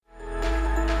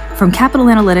From Capital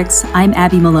Analytics, I'm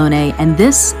Abby Maloney, and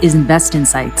this is Invest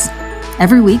Insights.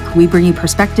 Every week, we bring you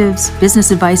perspectives, business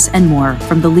advice, and more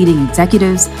from the leading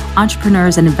executives,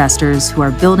 entrepreneurs, and investors who are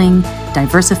building,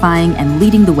 diversifying, and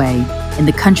leading the way in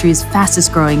the country's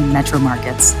fastest-growing metro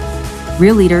markets.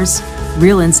 Real leaders,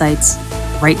 real insights,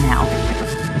 right now.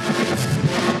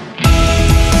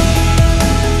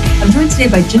 I'm joined today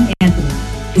by Jim Anthony,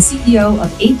 the CEO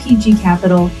of APG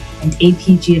Capital and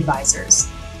APG Advisors.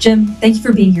 Jim, thank you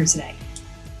for being here today.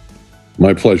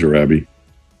 My pleasure, Abby.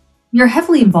 You're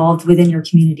heavily involved within your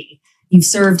community. You've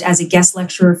served as a guest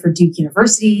lecturer for Duke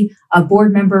University, a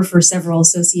board member for several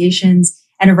associations,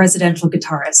 and a residential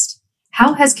guitarist.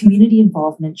 How has community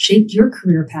involvement shaped your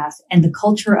career path and the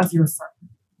culture of your firm?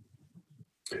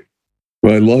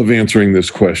 Well, I love answering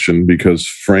this question because,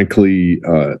 frankly,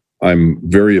 I'm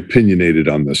very opinionated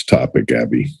on this topic,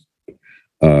 Abby.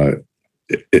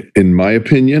 In my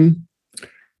opinion,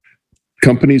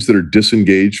 companies that are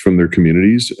disengaged from their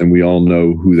communities, and we all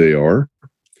know who they are,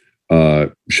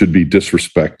 should be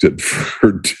disrespected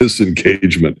for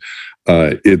disengagement.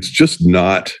 It's just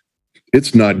not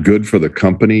good for the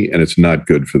company, and it's not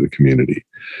good for the community.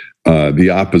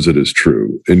 The opposite is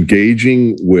true.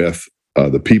 Engaging with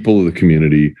the people of the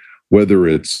community, whether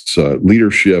it's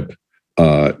leadership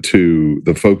to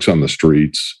the folks on the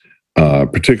streets,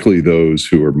 particularly those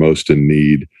who are most in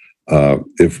need.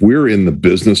 If we're in the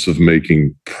business of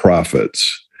making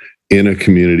profits in a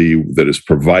community that is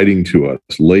providing to us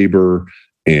labor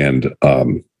and a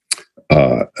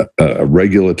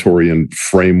regulatory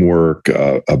framework,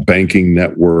 a banking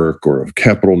network, or a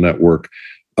capital network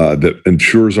that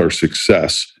ensures our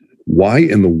success, why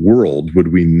in the world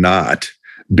would we not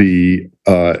be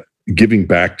giving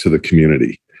back to the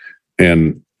community?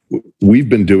 And we've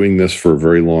been doing this for a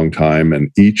very long time, and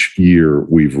each year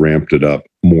we've ramped it up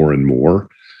more and more.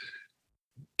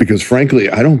 Because frankly,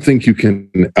 I don't think you can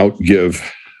outgive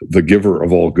the giver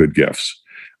of all good gifts.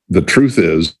 The truth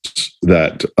is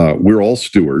that we're all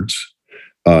stewards,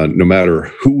 no matter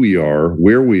who we are,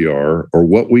 where we are, or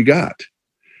what we got.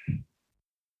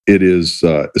 It is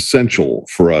essential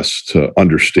for us to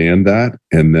understand that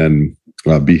and then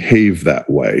behave that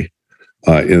way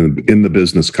in the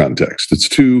business context. It's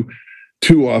too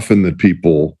often that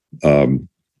people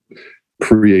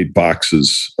create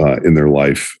boxes in their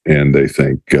life, and they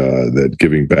think that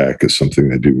giving back is something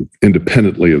they do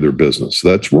independently of their business.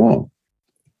 That's wrong.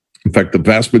 In fact, the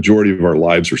vast majority of our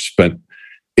lives are spent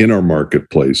in our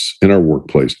marketplace, in our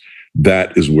workplace.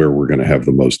 That is where we're going to have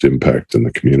the most impact in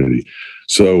the community.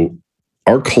 So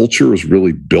our culture is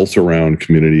really built around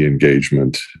community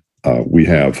engagement. We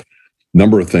have a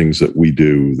number of things that we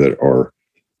do that are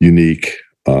unique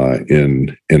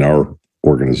in our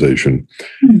organization.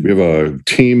 We have a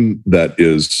team that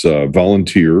is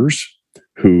volunteers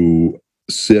who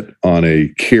sit on a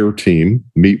care team,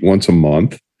 meet once a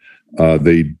month.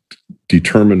 They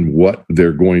determine what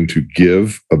they're going to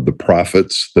give of the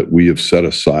profits that we have set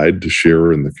aside to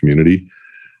share in the community.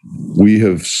 We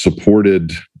have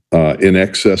supported in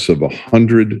excess of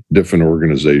 100 different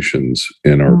organizations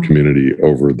in our community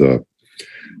over the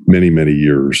many, many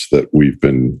years that we've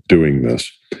been doing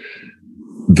this.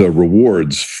 The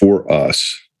rewards for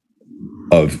us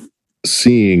of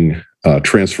seeing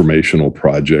transformational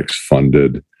projects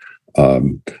funded,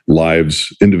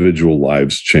 individual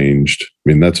lives changed. I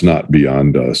mean, that's not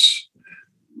beyond us.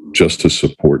 Just to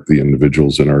support the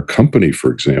individuals in our company,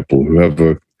 for example, who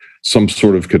have some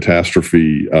sort of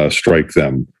catastrophe strike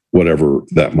them, whatever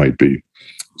that might be.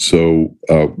 So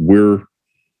we're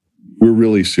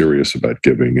really serious about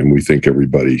giving, and we think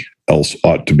everybody else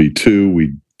ought to be too.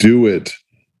 We do it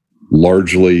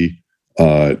largely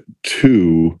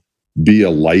to be a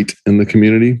light in the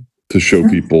community, to show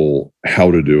people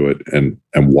how to do it and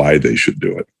why they should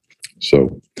do it.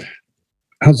 So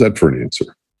how's that for an answer?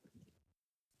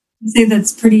 I'd say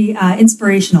that's pretty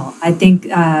inspirational. I think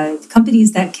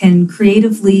companies that can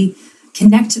creatively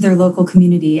connect to their local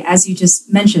community, as you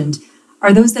just mentioned,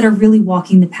 are those that are really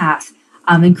walking the path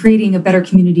and creating a better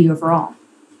community overall.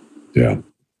 Yeah,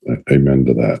 amen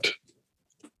to that.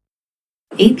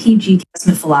 APG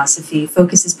investment philosophy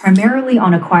focuses primarily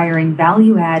on acquiring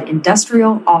value-add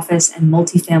industrial, office, and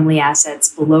multifamily assets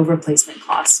below replacement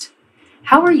cost.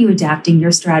 How are you adapting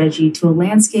your strategy to a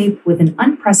landscape with an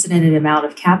unprecedented amount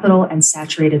of capital and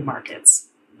saturated markets?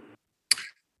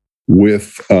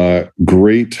 With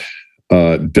great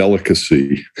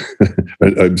delicacy.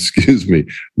 Excuse me.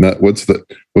 What's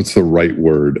the right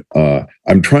word?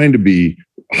 I'm trying to be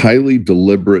highly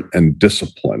deliberate and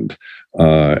disciplined,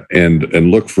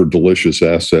 and look for delicious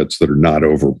assets that are not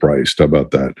overpriced. How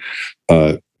about that?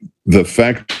 The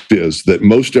fact is that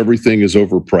most everything is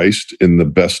overpriced in the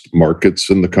best markets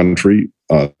in the country.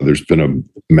 There's been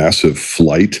a massive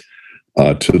flight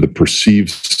to the perceived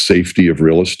safety of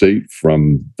real estate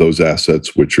from those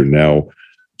assets which are now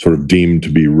sort of deemed to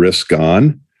be risk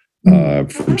on,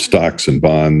 from stocks and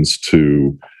bonds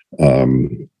to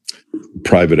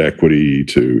private equity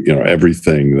to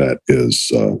everything that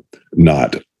is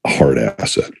not a hard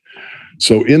asset.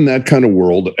 So in that kind of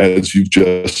world, as you've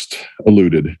just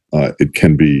alluded, it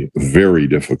can be very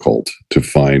difficult to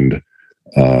find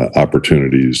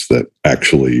opportunities that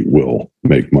actually will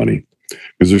make money.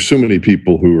 Because there's so many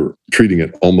people who are treating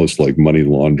it almost like money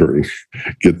laundering,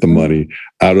 get the money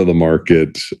out of the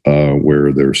market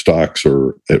where their stocks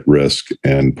are at risk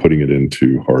and putting it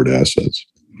into hard assets.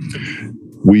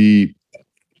 We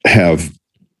have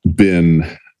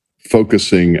been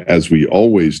focusing, as we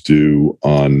always do,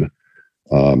 on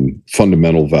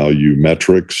fundamental value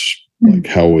metrics, like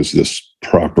how is this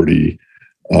property,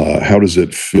 how does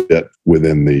it fit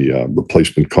within the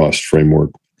replacement cost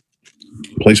framework?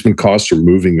 Replacement costs are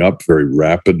moving up very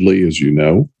rapidly, as you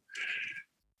know.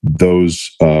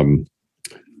 Those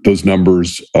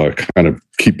numbers kind of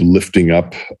keep lifting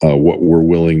up what we're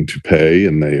willing to pay,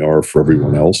 and they are for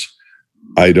everyone else.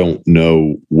 I don't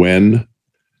know when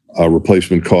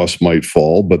replacement costs might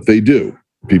fall, but they do.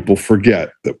 People forget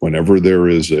that whenever there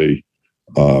is a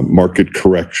market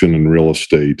correction in real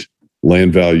estate,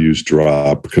 land values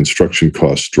drop, construction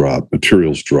costs drop,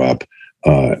 materials drop,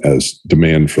 as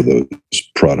demand for those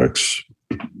products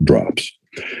drops.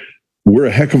 We're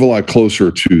a heck of a lot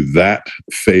closer to that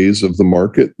phase of the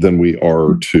market than we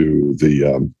are to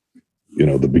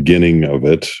the beginning of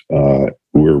it.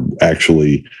 We're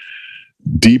actually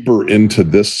deeper into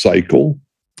this cycle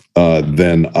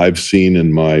than I've seen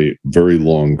in my very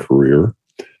long career.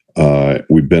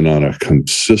 We've been on a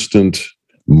consistent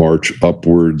march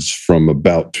upwards from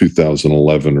about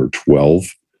 2011 or 12.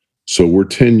 So we're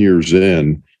 10 years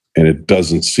in, and it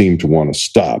doesn't seem to want to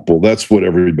stop. Well, that's what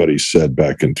everybody said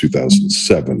back in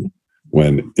 2007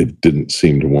 when it didn't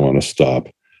seem to want to stop.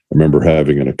 I remember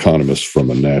having an economist from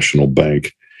a national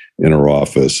bank in our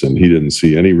office, and he didn't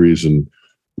see any reason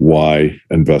why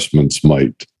investments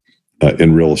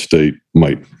in real estate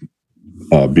might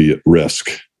be at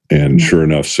risk. And sure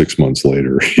enough, 6 months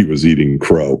later, he was eating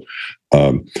crow.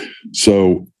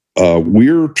 So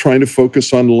we're trying to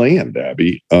focus on land,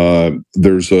 Abby.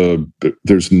 There's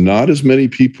not as many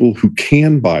people who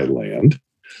can buy land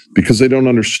because they don't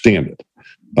understand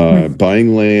it.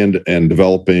 Buying land and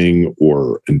developing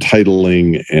or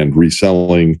entitling and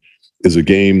reselling is a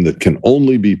game that can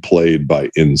only be played by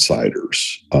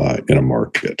insiders in a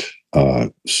market.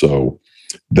 So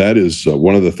that is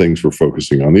one of the things we're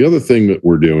focusing on. The other thing that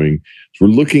we're doing is we're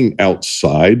looking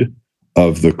outside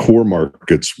of the core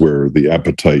markets where the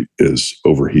appetite is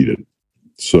overheated.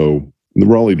 So in the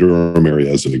Raleigh-Durham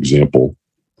area, as an example,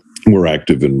 we're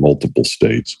active in multiple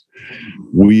states.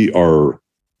 We are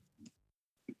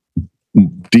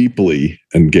deeply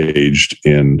engaged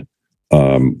in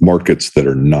markets that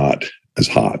are not as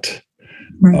hot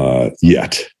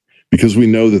yet, because we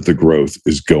know that the growth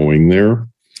is going there.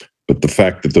 But the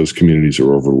fact that those communities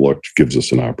are overlooked gives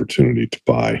us an opportunity to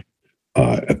buy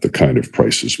at the kind of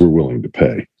prices we're willing to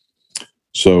pay.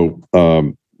 So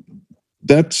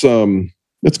that's kind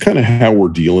of how we're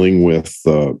dealing with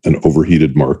an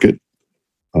overheated market,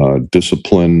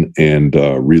 discipline, and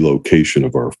relocation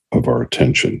of our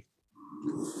attention.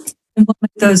 And what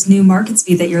might those new markets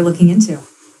be that you're looking into?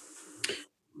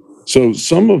 So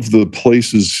some of the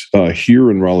places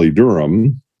here in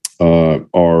Raleigh-Durham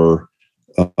are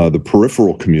the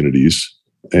peripheral communities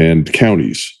and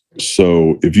counties.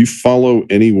 So if you follow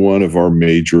any one of our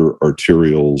major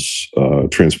arterials,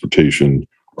 transportation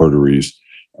arteries,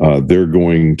 they're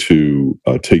going to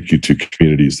take you to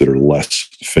communities that are less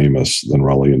famous than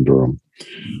Raleigh and Durham.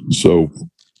 So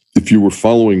if you were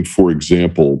following, for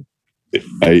example,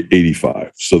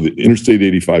 85. So the Interstate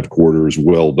 85 corridor is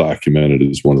well documented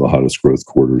as one of the hottest growth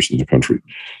corridors in the country.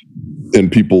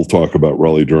 And people talk about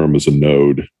Raleigh-Durham as a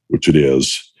node, which it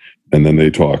is. And then they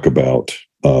talk about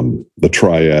the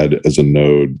Triad as a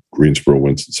node, Greensboro,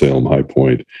 Winston-Salem, High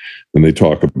Point. And they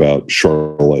talk about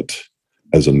Charlotte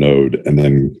as a node, and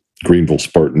then Greenville,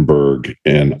 Spartanburg,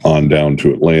 and on down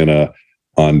to Atlanta,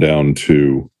 on down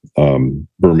to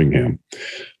Birmingham.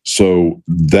 So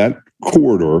that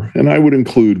corridor, and I would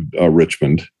include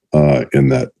Richmond in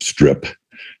that strip,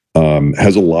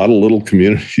 has a lot of little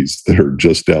communities that are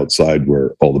just outside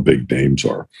where all the big names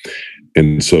are.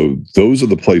 And so those are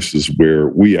the places where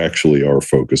we actually are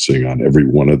focusing on every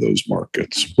one of those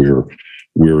markets.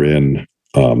 We're in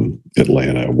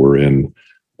Atlanta, we're in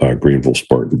Greenville,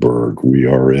 Spartanburg. We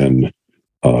are in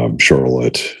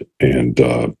Charlotte and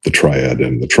the Triad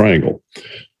and the Triangle.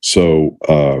 So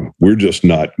we're just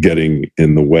not getting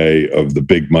in the way of the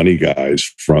big money guys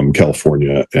from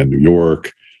California and New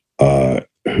York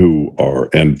who are,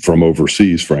 and from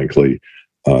overseas, frankly,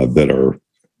 that are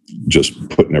just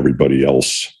putting everybody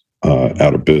else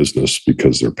out of business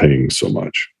because they're paying so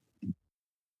much.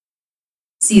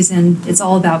 Season, it's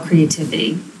all about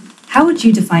creativity. How would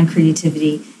you define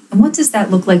creativity, and what does that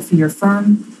look like for your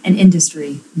firm and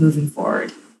industry moving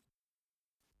forward?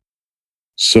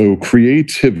 So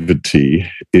creativity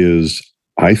is,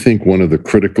 I think, one of the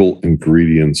critical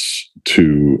ingredients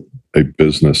to a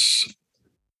business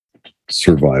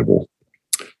survival.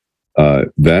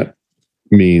 That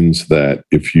means that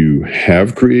if you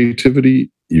have creativity,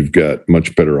 you've got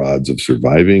much better odds of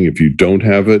surviving. If you don't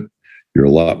have it, you're a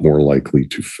lot more likely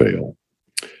to fail.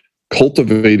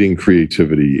 Cultivating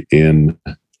creativity in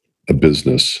a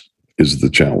business is the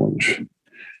challenge.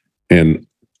 And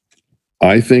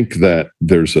I think that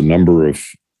there's a number of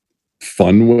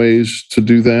fun ways to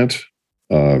do that.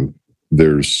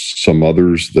 There's some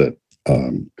others that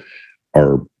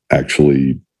are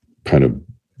actually kind of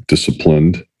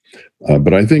disciplined.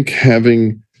 But I think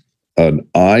having an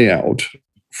eye out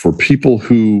for people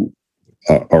who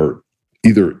are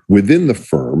either within the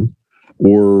firm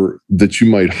or that you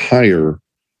might hire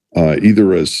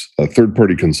either as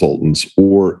third-party consultants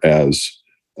or as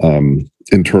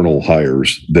internal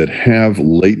hires that have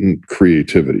latent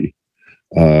creativity,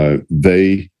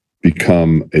 they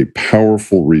become a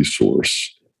powerful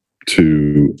resource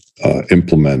to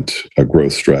implement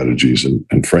growth strategies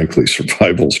and frankly,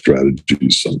 survival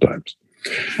strategies sometimes.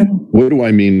 What do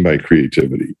I mean by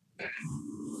creativity?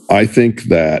 I think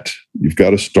that you've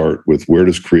got to start with, where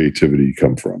does creativity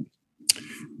come from?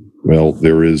 Well,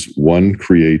 there is one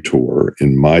creator,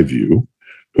 in my view,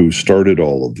 who started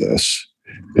all of this.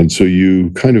 And so you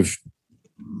kind of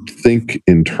think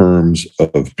in terms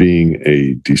of being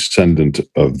a descendant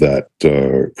of that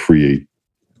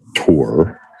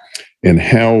creator and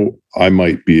how I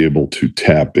might be able to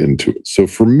tap into it. So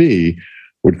for me,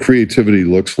 what creativity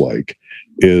looks like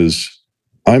is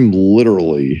I'm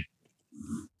literally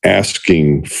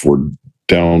asking for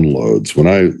downloads. When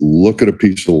I look at a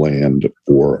piece of land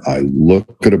or I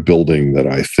look at a building that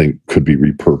I think could be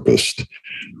repurposed,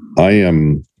 I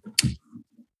am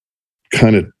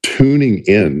kind of tuning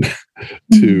in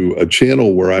to a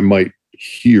channel where I might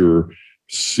hear,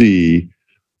 see,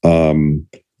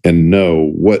 and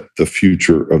know what the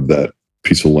future of that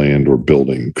piece of land or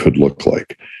building could look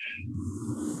like.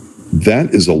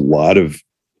 That is a lot of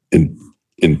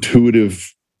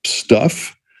intuitive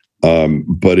stuff,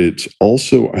 but it's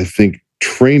also, I think,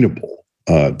 trainable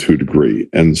to a degree.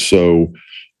 And so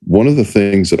one of the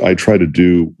things that I try to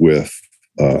do with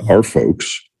our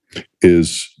folks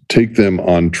is take them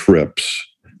on trips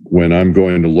when I'm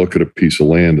going to look at a piece of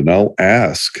land, and I'll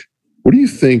ask, what do you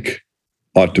think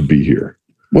ought to be here?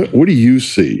 What do you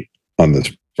see on this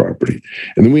property?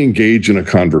 And then we engage in a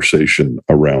conversation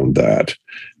around that.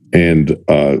 And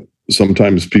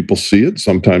sometimes people see it,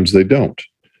 sometimes they don't.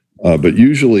 But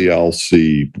usually I'll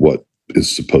see what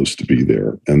is supposed to be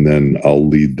there, and then I'll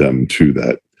lead them to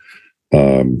that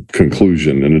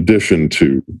conclusion, in addition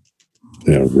to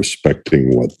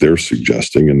respecting what they're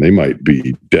suggesting, and they might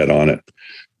be dead on it.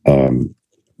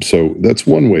 So that's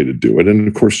one way to do it. And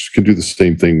of course, you can do the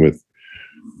same thing with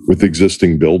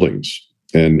existing buildings.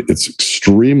 And it's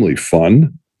extremely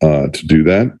fun to do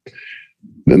that.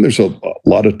 Then there's a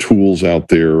lot of tools out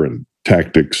there and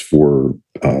tactics for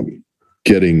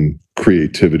getting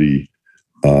creativity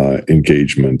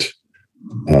engagement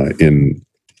in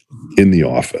the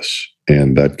office.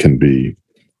 And that can be,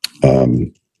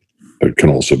 it can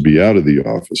also be out of the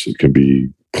office. It can be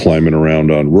climbing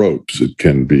around on ropes. It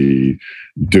can be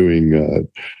doing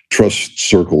trust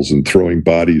circles and throwing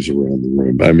bodies around the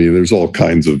room. I mean, there's all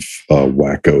kinds of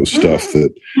wacko stuff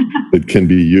that can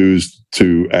be used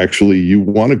to actually, you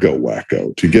want to go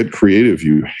wacko. To get creative,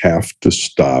 you have to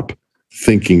stop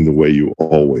thinking the way you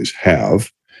always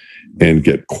have and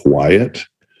get quiet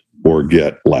or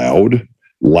get loud,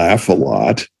 laugh a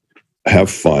lot, have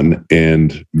fun,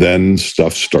 and then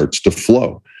stuff starts to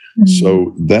flow. Mm-hmm.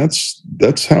 So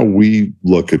that's how we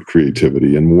look at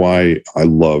creativity, and why I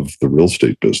love the real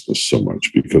estate business so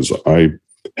much, because I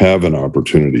have an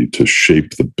opportunity to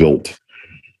shape the built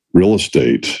real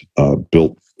estate,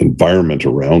 built environment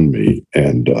around me,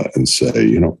 and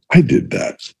say, I did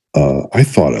that. I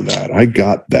thought of that. I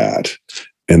got that.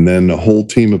 And then a whole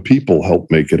team of people help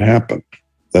make it happen.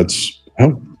 That's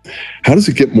how does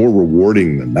it get more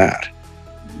rewarding than that?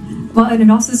 Well, and it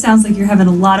also sounds like you're having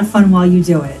a lot of fun while you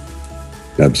do it.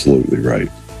 Absolutely right.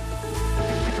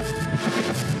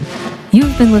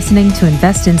 You've been listening to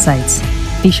Invest Insights.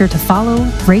 Be sure to follow,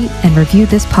 rate, and review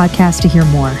this podcast to hear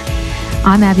more.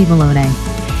 I'm Abby Maloney.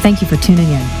 Thank you for tuning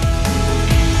in.